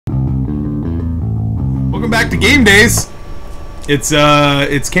back to GameDaze.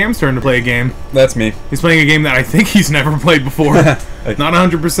 It's Cam's turn to play a game. That's me. He's playing a game that I think he's never played before. Not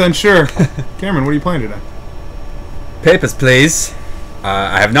 100% sure. Cameron, what are you playing today? Papers, Please.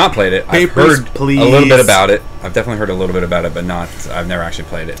 I have not played it. Papers, I've heard Please. a little bit about it. I've definitely heard a little bit about it, but I've never actually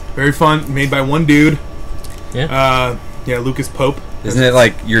played it. Very fun. Made by one dude. Yeah. Yeah, Lucas Pope. Isn't it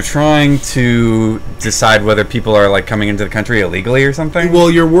like you're trying to decide whether people are like coming into the country illegally or something? Well,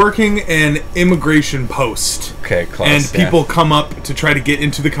 you're working an immigration post. Okay, close. And people come up to try to get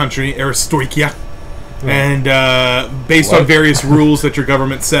into the country, Aristoikia. And based on various rules that your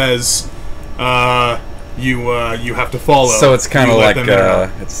government says, you have to follow. So it's kind of like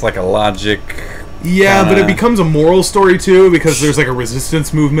it's like a logic. Yeah, but it becomes a moral story too, because there's like a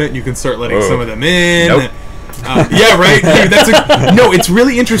resistance movement. You can start letting some of them in. Nope. Yeah, right. Dude, no, it's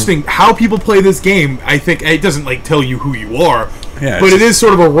really interesting how people play this game. I think it doesn't like tell you who you are, but it is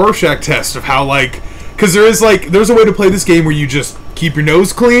sort of a Rorschach test of how because there's a way to play this game where you just keep your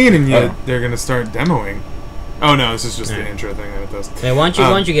nose clean and they're gonna start demoing. Oh no, this is just the intro thing that it does. Yeah, why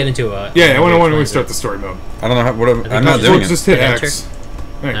don't you get into it? Yeah, why don't we start the story mode? I don't know I'm not doing it. Just hit X.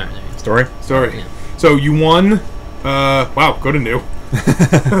 Right. Story. Yeah. So you won. Wow, go to new.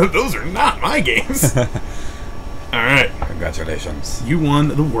 Those are not my games. All right. Congratulations. You won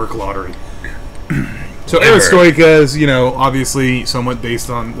the work lottery. So Aristoikia is, obviously somewhat based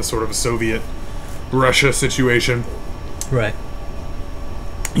on the sort of Soviet Russia situation. Right.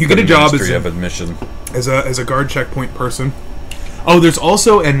 You get a job as a guard checkpoint person. Oh, there's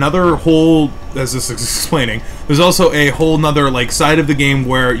also another whole, as this is explaining, there's also a whole nother side of the game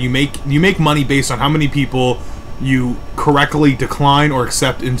where you make money based on how many people you correctly decline or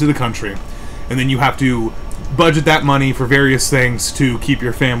accept into the country, and then you have to budget that money for various things to keep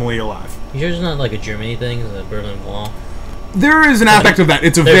your family alive. You sure it's not like a Germany thing, the Berlin Wall? There is an aspect of that.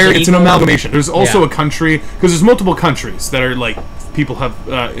 It's an amalgamation. There's also a country, because there's multiple countries that are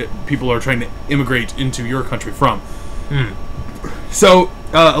people are trying to immigrate into your country from. So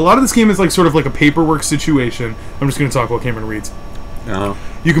a lot of this game is sort of like a paperwork situation. I'm just going to talk while Cameron reads.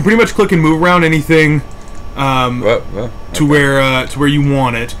 You can pretty much click and move around anything to where you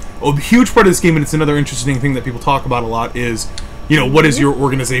want it. A huge part of this game, and it's another interesting thing that people talk about a lot, is what is your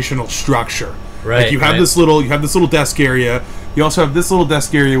organizational structure? Right. You have this little desk area. You also have this little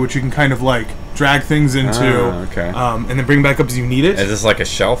desk area which you can kind of drag things into, and then bring back up as you need it. Is this like a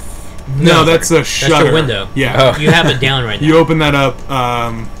shelf? No, that's a shutter. That's your window. Yeah. You have it down right now. You open that up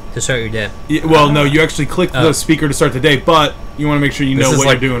to start your day. Well, no, you actually click the speaker to start the day, but you want to make sure you know what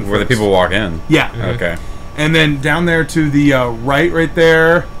you're doing. Where the people walk in. Yeah. Okay. And then down there to the right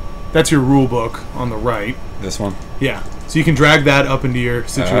there, that's your rule book on the right. This one? Yeah. So you can drag that up into your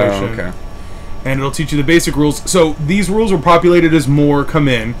situation. Okay. And it'll teach you the basic rules. So these rules are populated as more come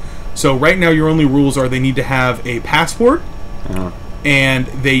in. So right now your only rules are they need to have a passport and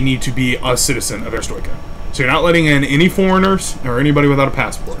they need to be a citizen of Aristoikia. So you're not letting in any foreigners or anybody without a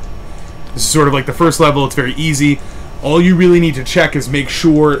passport. This is sort of like the first level. It's very easy. All you really need to check is make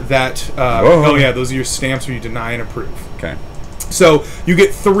sure that oh yeah, those are your stamps where you deny and approve. Okay. So you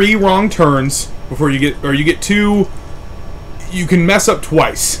get 3 wrong turns before you get 2. You can mess up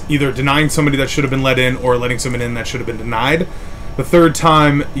twice, either denying somebody that should have been let in or letting someone in that should have been denied. The third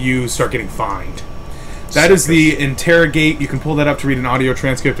time, you start getting fined. That is the interrogate. You can pull that up to read an audio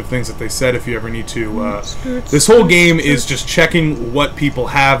transcript of things that they said if you ever need to. This whole game is just checking what people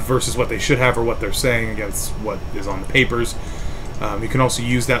have versus what they should have or what they're saying against what is on the papers. You can also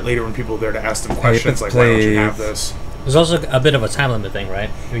use that later when people are there to ask them questions like, why don't you have this? There's also a bit of a time limit thing, right?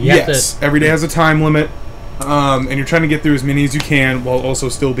 Yes, every day has a time limit. And you're trying to get through as many as you can while also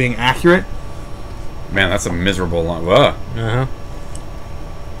still being accurate. Man, that's a miserable long. Whoa.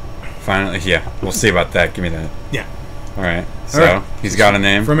 Finally, yeah. We'll see about that. Give me that. Yeah. All right. So he's got a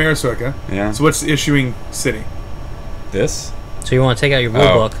name from Aristoikia. Yeah. So what's the issuing city? This. So you want to take out your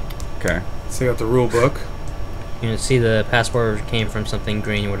rule book. Okay. Take out the rule book. You can see the passport came from something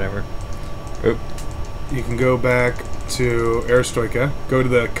green or whatever. Oop. You can go back to Aristoikia. Go to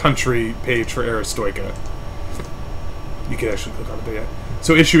the country page for Aristoikia. You can actually click on it, but yeah.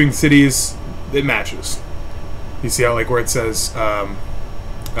 So issuing cities, it matches. You see how where it says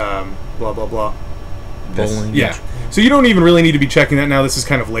blah blah blah. Bowling. Yeah. So you don't even really need to be checking that now. This is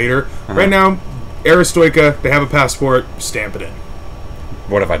kind of later. Right now, Aristoikia, they have a passport. Stamp it in.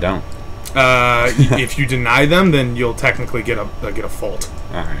 What if I don't? If you deny them, then you'll technically get a fault.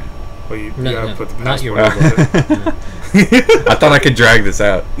 All right. Well, you gotta put the passport on. I thought I could drag this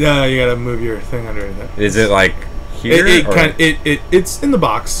out. Yeah, you gotta move your thing underneath it. Is it here? It's in the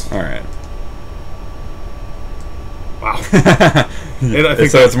box. All right. Wow. I think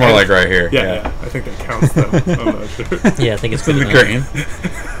so it's more like right here. Yeah, I think that counts though. I'm not sure. Yeah, I think it's In good the enough.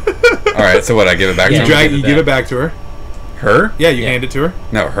 green. All right, so what? I give it back Yeah, to him? You give it back to her. Her? Yeah, you Yeah. hand it to her.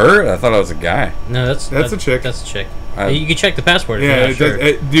 No, her. I thought I was a guy. No, that's a chick. That's a chick. I- You can check the passport if Yeah, you're not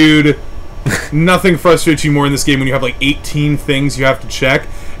sure. dude. Nothing frustrates you more in this game when you have like 18 things you have to check,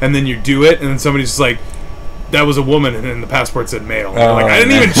 and then you do it, and then somebody's just like, "That was a woman," and then the passport said male. And you're like, I didn't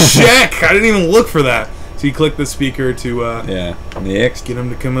man. even check. I didn't even look for that. So you click the speaker to Yeah. Next. get him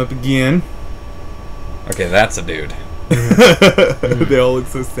to come up again. Okay, that's a dude. They all look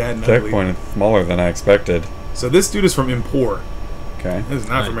so sad and ugly. Checkpoint is smaller than I expected. So this dude is from Impor. Okay. This is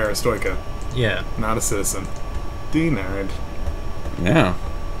not from Right. Aristoica. Yeah. Not a citizen. Denied. Yeah.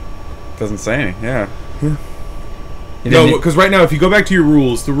 Doesn't say any. Yeah. Yeah. He No, didn't- because right now, if you go back to your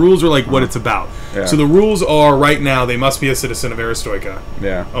rules, the rules are like what it's about. Yeah. So the rules are right now they must be a citizen of Aristoica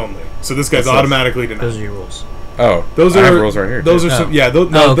Yeah. only. So this guy's What's this? automatically denied. Those are your rules. Oh, Those I are have rules right here. Those too. are some, Oh. yeah. Oh,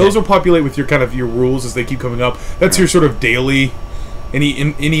 okay. Those will populate with your kind of your rules as they keep coming up. That's your sort of daily.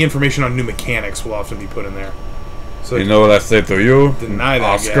 Any information on new mechanics will often be put in there. So You know what I said to you, Deny that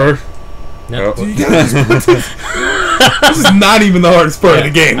Oscar? No. Oh. You guys- this is not even the hardest part of the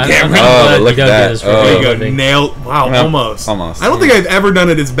game, I'm Cameron. really Oh, glad look you don't at do that. this for Oh. There a you go. living. Nailed. Wow, Well, almost. almost. I don't think I've ever done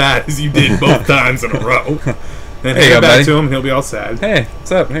it as bad as you did both times in a row. Then There you hand go, it back buddy. to him, he'll be all sad. Hey,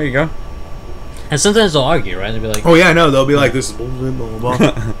 what's up? Here you go. And sometimes they'll argue, right? They'll be like, Oh yeah, no, they'll be like, "This is bullshit." Blah blah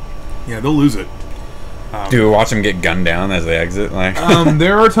blah. Yeah, they'll lose it. Do we watch them get gunned down as they exit? Like,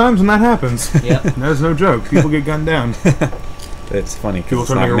 There are times when that happens. "Yep." That's no joke. People get gunned down. it's funny People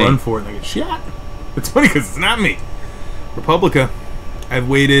because it's try to not make a me. run for it and they get shot. It's funny because it's not me. Republica. I've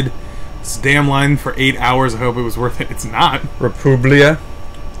waited this damn line for 8 hours. I hope it was worth it. It's not. Republia.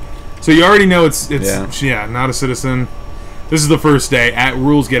 So you already know it's Yeah. not a citizen. This is the first day.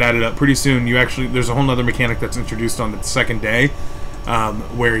 Rules get added up pretty soon. There's a whole other mechanic that's introduced on the second day,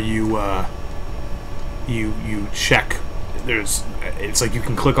 where you check. It's like you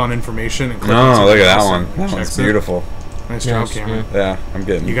can click on information and click on No, something look at that else one. and That checks one's it. beautiful. Nice Yeah, job, it's- Cameron. Yeah, I'm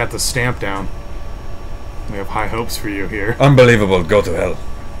getting. You got the stamp down. We have high hopes for you here. Unbelievable. Go to hell.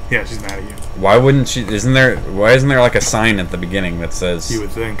 Yeah, she's mad at you. Why wouldn't she? Why isn't there like a sign at the beginning that says? You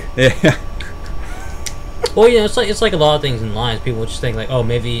would think. Yeah. Well, yeah, it's like a lot of things in lines. People just think like, oh,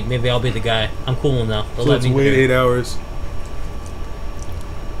 maybe I'll be the guy. I'm cool enough. They'll So let let's me wait do it. 8 hours.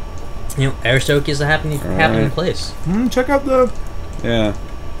 You know, Aristotle is a happening Alright. place. Check out the. Yeah.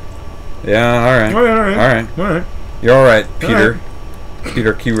 Yeah. All right. All right, all right, All right. all right. You're all right, Peter.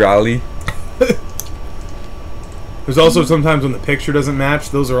 Peter Kirali. There's also sometimes when the picture doesn't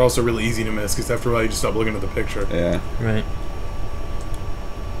match. Those are also really easy to miss because after a while you just stop looking at the picture. Yeah. Right.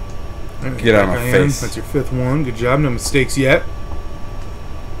 All right, Get out of my back I am. face. That's your fifth one. Good job. No mistakes yet.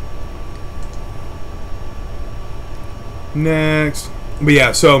 Next. But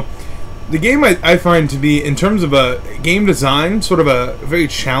yeah, so the game I find to be, in terms of a game design, sort of a very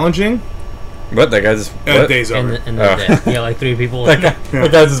challenging. What? That guy just. What? Day's over. And Oh. then yeah, like 3 people. That guy, Yeah.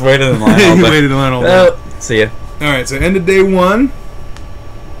 that guy just waited in line. all He day. waited in line all day. Oh, see ya. Alright, so end of day 1.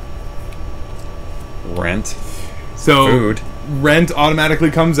 Rent. So Food. rent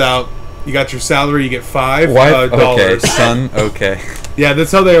automatically comes out. You got your salary, you get $5 Wife. Okay. dollars. Son. Okay. Yeah,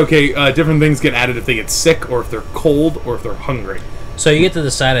 that's how different things get added if they get sick, or if they're cold, or if they're hungry. So you get to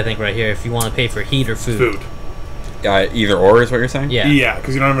decide, I think, right here, if you want to pay for heat or food. Food. Either or is what you're saying. Yeah. Yeah,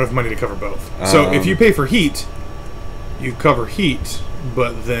 because you don't have enough money to cover both. So if you pay for heat, you cover heat,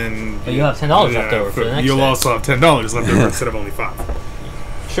 but then But you'll have $10 left over for the next You'll day. also have $10 left over instead of only $5.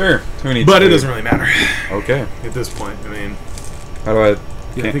 Sure. Who needs? But it food? doesn't really matter Okay. at this point. I mean, How do I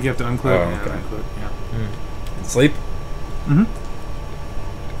yeah, I think you have to unclick. Oh, Yeah, okay. unclick. Yeah. sleep? And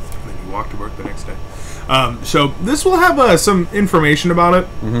then you walk to work the next day. So this will have some information about it.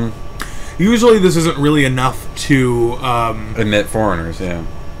 Mm-hmm. Usually, this isn't really enough to. Admit foreigners. Yeah.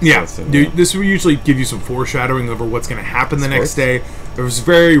 Yeah, That's it, yeah. this will usually give you some foreshadowing over what's going to happen the next Sports? day. There's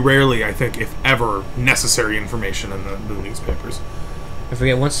very rarely, I think, if ever, necessary information in the newspapers. I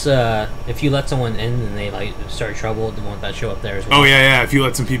forget, once, if you let someone in and they, like, start trouble, they want that show up there as well. Oh, yeah. If you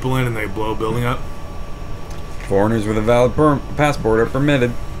let some people in and they blow a building up. Foreigners with a valid passport are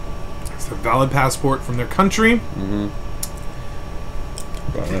permitted. It's a valid passport from their country. Mm-hmm.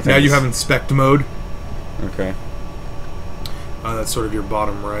 Now you have inspect mode. Okay. That's sort of your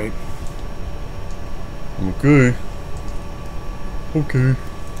bottom right. Okay. Okay.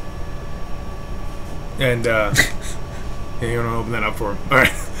 And, yeah, you want to open that up for him. All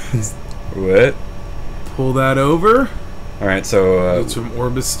right. What? Pull that over. All right. So. It's from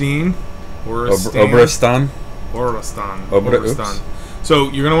Orbistan. Obristan. Orbistan. Oops. So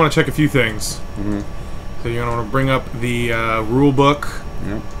you're going to want to check a few things. Mm-hmm. So you're gonna want to bring up the rule book.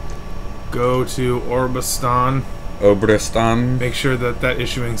 Yep. Go to Orbistan. Obristan. Make sure that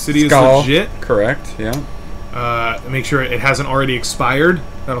issuing city Skull. is legit. Correct. Yeah. Make sure it hasn't already expired.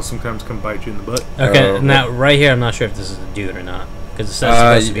 That'll sometimes come bite you in the butt. Okay, now right here, I'm not sure if this is a dude or not because it says it's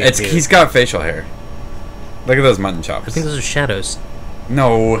supposed to be a dude. He's got facial hair. Look at those mutton chops. I think those are shadows.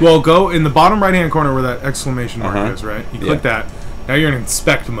 No. Well, go in the bottom right-hand corner where that exclamation mark Uh-huh. is, right? You click that. Now you're in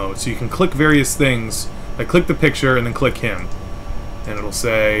inspect mode, so you can click various things. Like click the picture and then click him, and it'll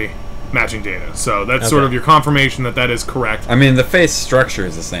say matching data. So that's sort of your confirmation that is correct. I mean, the face structure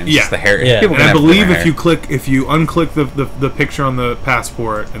is the same. It's Yeah. just the hair. Yeah. People And can I have believe different if you unclick the picture on the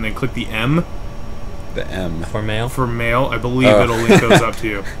passport and then click the M hair. The M. For male? for male, I believe Oh. it'll link those up to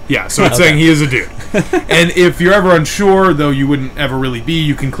you. Yeah, so it's saying he is a dude. And if you're ever unsure, though you wouldn't ever really be,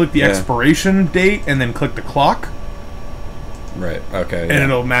 you can click the expiration date and then click the clock, Right. Okay. and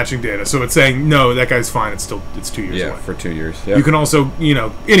it'll matching data. So it's saying no, that guy's fine. It's 2 years away. for 2 years. Yeah. You can also,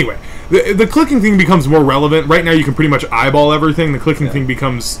 anyway, the clicking thing becomes more relevant. Right now you can pretty much eyeball everything. The clicking thing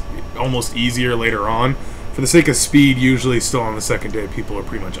becomes almost easier later on. For the sake of speed, usually still on the second day, people are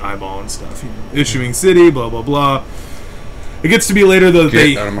pretty much eyeballing stuff. Issuing city, blah, blah, blah. It gets to be later, though,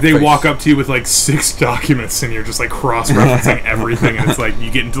 that they walk up to you with, like, 6 documents, and you're just, like, cross-referencing everything, and it's like, you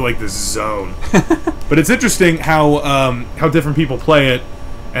get into, like, this zone. But it's interesting how different people play it,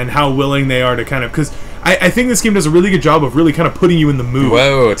 and how willing they are to kind of... Because I think this game does a really good job of really kind of putting you in the mood.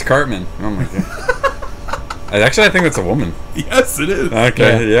 Whoa, it's Cartman. Oh, my God. Actually, I think that's a woman. Yes, it is.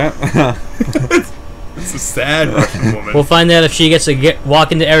 Okay, yeah. It's a sad Russian woman. We'll find out if she gets to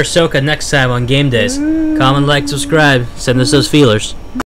walk into Aristoka next time on Game Days. Comment, like, subscribe. Send us those feelers.